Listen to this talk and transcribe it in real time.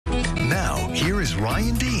is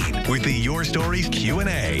Ryan Dean with the Your Stories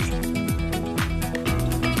Q&A.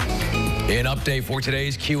 An update for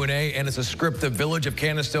today's Q&A, and it's a script the village of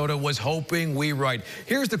Canastota was hoping we write.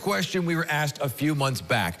 Here's the question we were asked a few months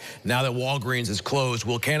back. Now that Walgreens is closed,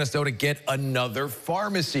 will Canastota get another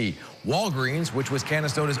pharmacy? Walgreens, which was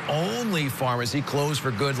Canastota's only pharmacy, closed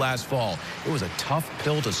for good last fall. It was a tough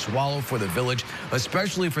pill to swallow for the village,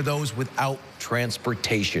 especially for those without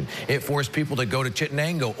transportation. It forced people to go to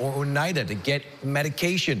Chittenango or Oneida to get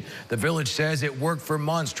medication. The village says it worked for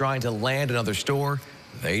months trying to land another store.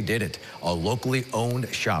 They did it. A locally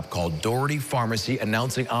owned shop called Doherty Pharmacy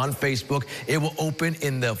announcing on Facebook it will open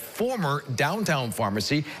in the former downtown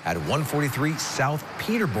pharmacy at 143 South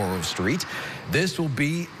Peterborough Street. This will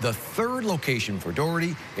be the third location for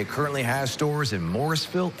Doherty. It currently has stores in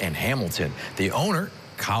Morrisville and Hamilton. The owner,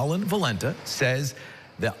 Colin Valenta, says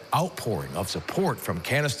the outpouring of support from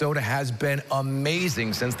Canastota has been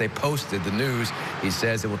amazing since they posted the news. He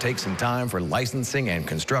says it will take some time for licensing and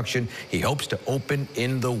construction. He hopes to open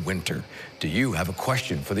in the winter. Do you have a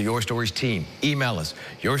question for the Your Stories team? Email us,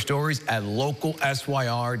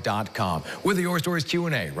 yourstories@localsyr.com. With the Your Stories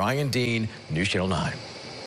Q&A, Ryan Dean, News Channel 9.